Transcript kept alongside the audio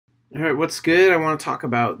All right, what's good? I want to talk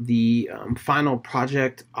about the final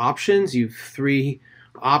project options. You have three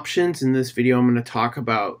options. In this video, I'm going to talk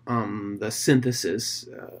about the synthesis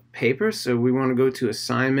paper. So we want to go to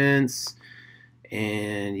assignments,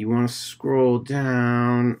 and you want to scroll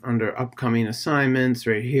down under upcoming assignments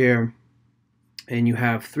right here. And you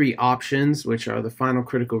have three options, which are the final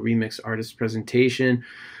critical remix artist presentation,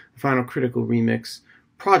 the final critical remix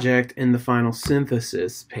project, and the final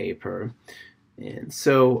synthesis paper. And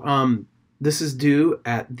so this is due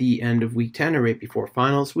at the end of week 10 or right before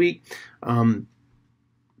finals week.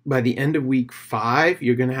 By the end of week 5,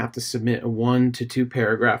 you're going to have to submit a 1 to 2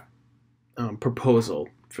 paragraph proposal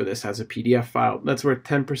for this as a PDF file. That's worth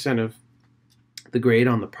 10% of the grade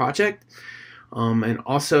on the project. And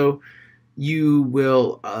also, you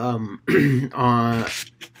will,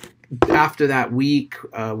 after that week,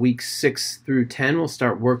 week 6 through 10, we'll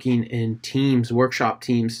start working in teams, workshop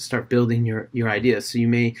teams, to start building your ideas. So you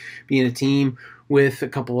may be in a team with a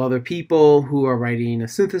couple other people who are writing a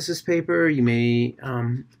synthesis paper. You may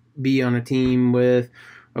be on a team with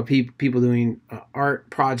people doing art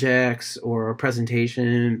projects or a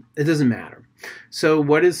presentation. It doesn't matter. So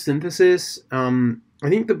what is synthesis? I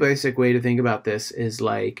think the basic way to think about this is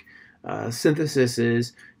like synthesis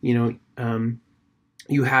is,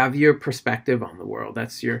 you have your perspective on the world.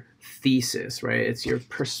 That's your thesis, right? It's your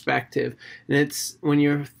perspective. And it's when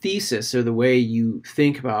your thesis, or the way you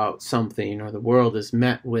think about something or the world, is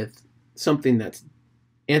met with something that's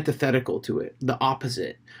antithetical to it, the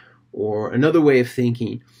opposite, or another way of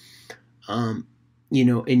thinking, and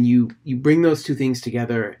you bring those two things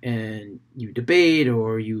together and you debate,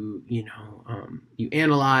 or you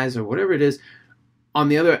analyze, or whatever it is. On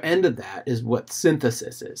the other end of that is what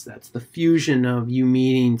synthesis is. That's the fusion of you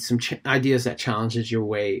meeting some ideas that challenges your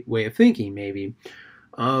way of thinking, maybe.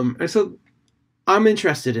 And so I'm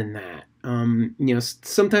interested in that.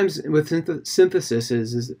 Sometimes with synthesis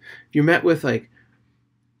is you're met with like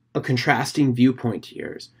a contrasting viewpoint to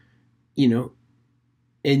yours,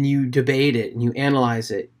 and you debate it and you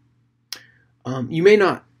analyze it. You may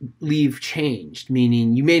not leave changed,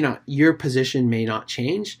 meaning your position may not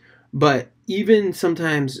change, but even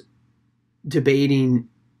sometimes debating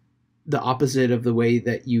the opposite of the way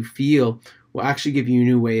that you feel will actually give you a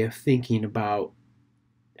new way of thinking about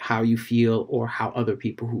how you feel, or how other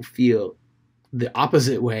people who feel the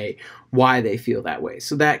opposite way, why they feel that way.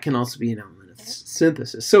 So that can also be an element of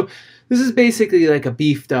synthesis. So this is basically like a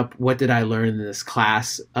beefed up "what did I learn in this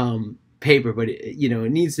class" paper, but it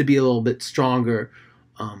needs to be a little bit stronger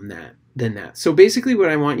than that. So basically what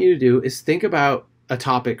I want you to do is think about a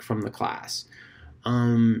topic from the class,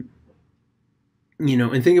 and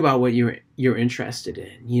think about what you're interested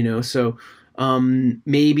in, so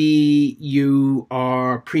maybe you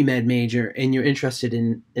are a pre-med major and you're interested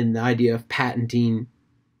in the idea of patenting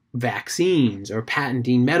vaccines, or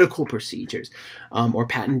patenting medical procedures, or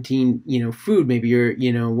patenting food. Maybe you're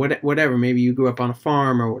whatever, maybe you grew up on a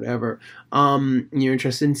farm or whatever. You're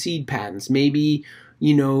interested in seed patents. Maybe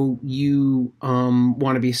you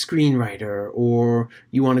want to be a screenwriter, or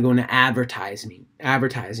you want to go into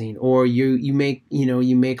advertising, or you make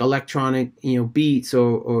electronic beats,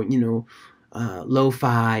 or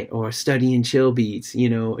lo-fi or study and chill beats,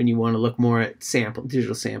 and you want to look more at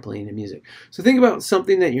digital sampling and music. So think about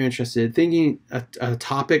something that you're interested in, thinking a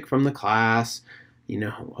topic from the class,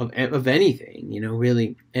 of anything,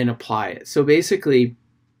 really, and apply it. So basically,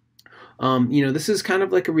 this is kind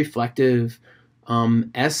of like a reflective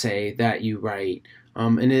essay that you write.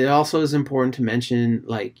 And it also is important to mention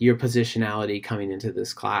like your positionality coming into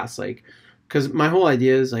this class, like, because my whole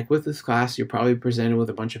idea is like with this class, you're probably presented with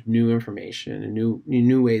a bunch of new information and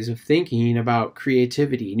new ways of thinking about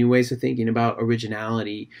creativity, new ways of thinking about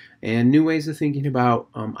originality, and new ways of thinking about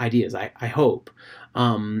ideas. I hope,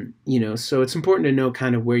 so it's important to know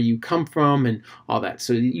kind of where you come from and all that.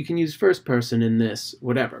 So you can use first person in this,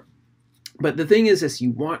 whatever. But the thing is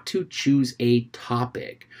you want to choose a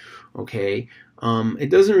topic, okay? It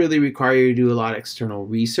doesn't really require you to do a lot of external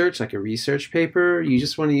research, like a research paper. You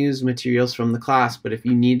just want to use materials from the class. But if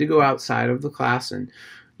you need to go outside of the class and,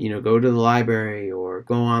 go to the library or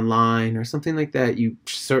go online or something like that, you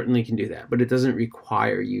certainly can do that. But it doesn't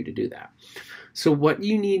require you to do that. So what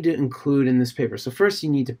you need to include in this paper. So first you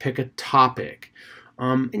need to pick a topic.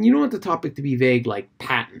 And you don't want the topic to be vague like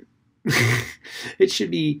patent. It should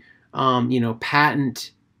be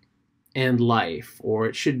patent and life, or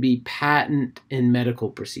it should be patent and medical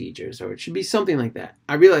procedures, or it should be something like that.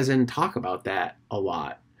 I realize I didn't talk about that a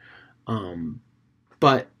lot,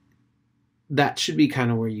 but that should be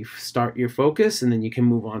kind of where you start your focus, and then you can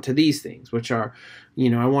move on to these things, which are,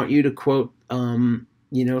 I want you to quote, some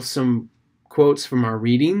quotes from our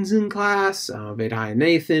readings in class, Vedai and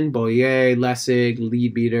Nathan, Boyer, Lessig,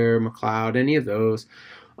 Leadbeater, McLeod, any of those.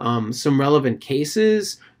 Some relevant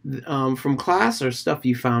cases from class or stuff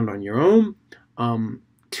you found on your own.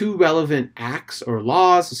 2 relevant acts or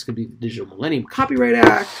laws. This could be the Digital Millennium Copyright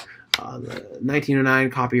Act, the 1909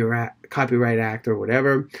 Copyright Act, or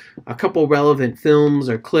whatever. A couple relevant films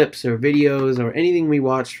or clips or videos or anything we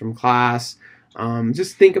watched from class.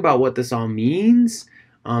 Just think about what this all means.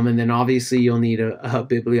 And then obviously you'll need a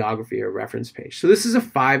bibliography or reference page. So this is a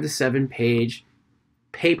 5 to 7 page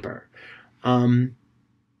paper. You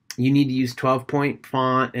need to use 12-point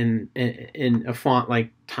font and a font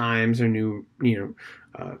like Times or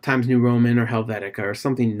Times New Roman or Helvetica or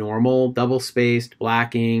something normal, double-spaced,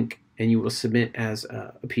 black ink, and you will submit as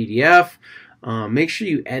a PDF. Make sure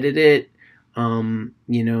you edit it, and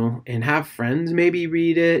have friends maybe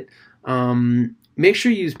read it. Make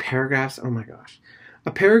sure you use paragraphs. Oh my gosh. A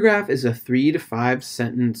paragraph is a 3 to 5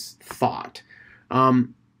 sentence thought.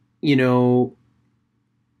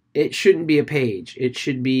 It shouldn't be a page. You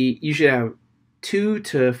should have 2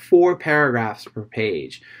 to 4 paragraphs per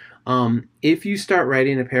page. If you start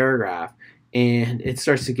writing a paragraph and it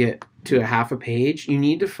starts to get to a half a page, you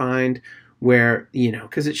need to find where,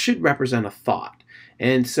 because it should represent a thought.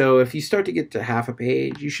 And so if you start to get to half a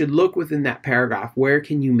page, you should look within that paragraph. Where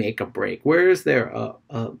can you make a break? Where is there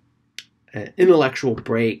an intellectual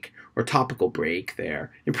break or topical break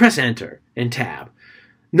there? And press enter and tab.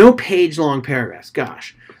 No page-long paragraphs.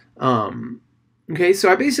 Gosh. Okay, so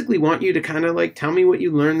I basically want you to kind of like tell me what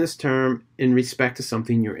you learned this term in respect to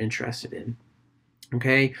something you're interested in.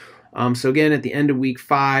 Okay, so again, at the end of week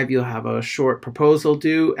 5, you'll have a short proposal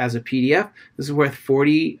due as a PDF. This is worth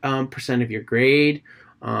 40% of your grade.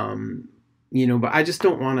 But I just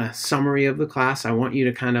don't want a summary of the class. I want you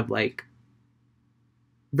to kind of like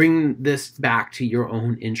bring this back to your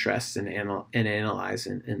own interests and analyze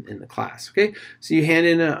in the class. Okay, so you hand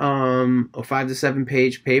in a 5 to 7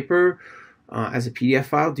 page paper as a PDF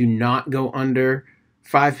file. Do not go under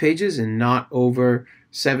 5 pages and not over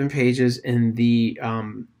 7 pages in the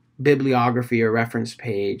bibliography or reference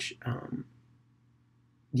page.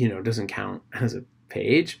 Doesn't count as a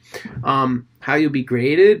page. How you'll be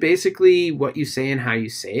graded, basically what you say and how you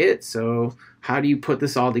say it. So how do you put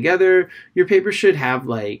this all together? Your paper should have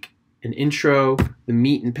like an intro, the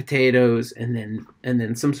meat and potatoes, and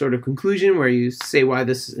then some sort of conclusion where you say why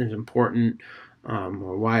this is important,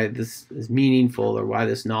 or why this is meaningful, or why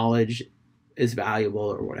this knowledge is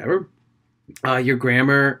valuable, or whatever. Your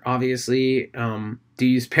grammar, obviously. Do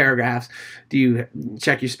you use paragraphs? Do you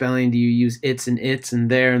check your spelling? Do you use its and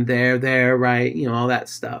there, right? All that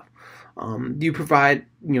stuff. Do you provide,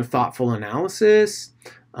 thoughtful analysis?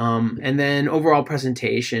 And then overall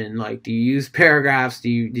presentation, like, do you use paragraphs?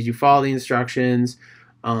 Did you follow the instructions?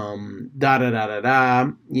 And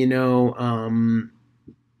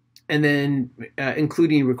then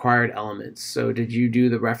including required elements. So did you do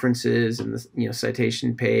the references and the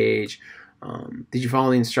citation page? Did you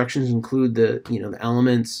follow the instructions, include the the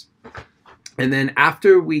elements? And then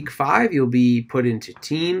after week 5, you'll be put into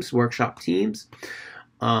teams, workshop teams.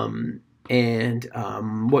 What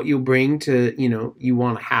you'll bring to, you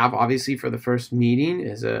want to have, obviously, for the first meeting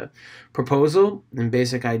is a proposal and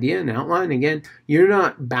basic idea and outline. Again, you're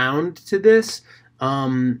not bound to this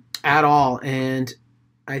at all. And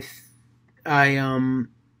you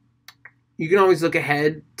can always look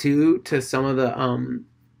ahead to some of the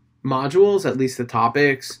modules, at least the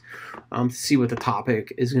topics, to see what the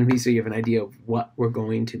topic is going to be, so you have an idea of what we're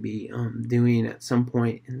going to be doing at some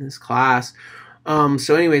point in this class.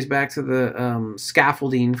 So anyways, back to the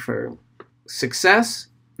scaffolding for success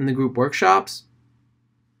in the group workshops,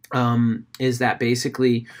 is that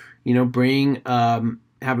basically,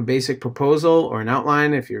 have a basic proposal or an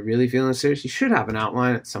outline. If you're really feeling serious, you should have an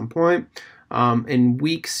outline at some point. In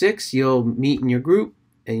week 6, you'll meet in your group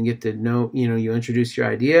and get to know, you introduce your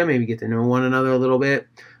idea, maybe get to know one another a little bit.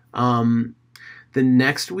 The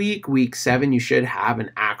next week, week 7, you should have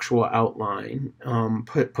an actual outline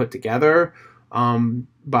put together.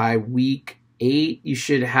 By week 8, you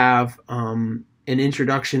should have an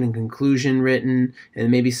introduction and conclusion written,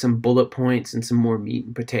 and maybe some bullet points and some more meat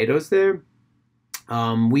and potatoes there.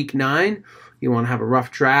 Week 9, you want to have a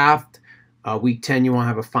rough draft. Week 10, you want to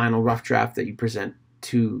have a final rough draft that you present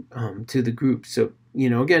to the group. So,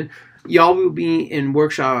 again, y'all will be in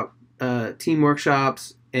team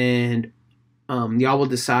workshops, and y'all will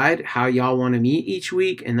decide how y'all want to meet each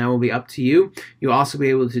week, and that will be up to you. You'll also be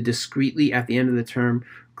able to discreetly, at the end of the term,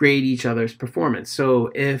 grade each other's performance. So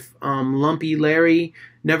if Lumpy Larry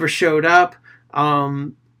never showed up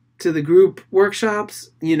to the group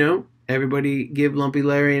workshops, everybody give Lumpy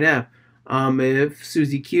Larry an F. If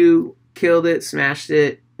Susie Q killed it, smashed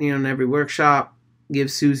it, in every workshop, give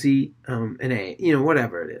Susie an A,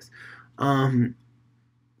 whatever it is.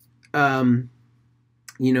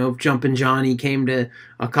 If Jumpin' Johnny came to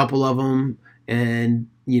a couple of them and,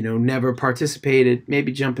 never participated,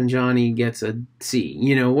 maybe Jumpin' Johnny gets a C,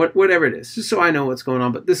 whatever it is, just so I know what's going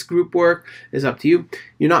on. But this group work is up to you.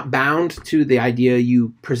 You're not bound to the idea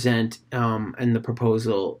you present and the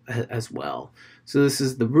proposal as well. So this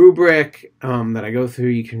is the rubric that I go through.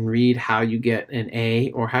 You can read how you get an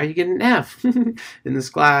A or how you get an F in this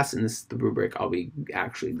class, and this is the rubric I'll be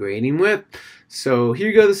actually grading with. So here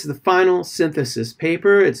you go. This is the final synthesis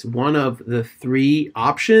paper. It's one of the 3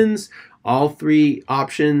 options. All 3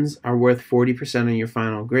 options are worth 40% of your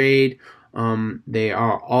final grade. They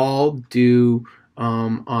are all due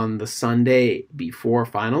on the Sunday before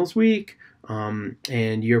finals week.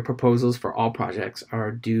 And your proposals for all projects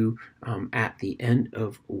are due at the end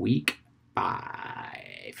of week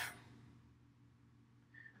 5.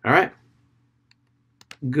 All right.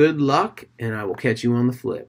 Good luck, and I will catch you on the flip.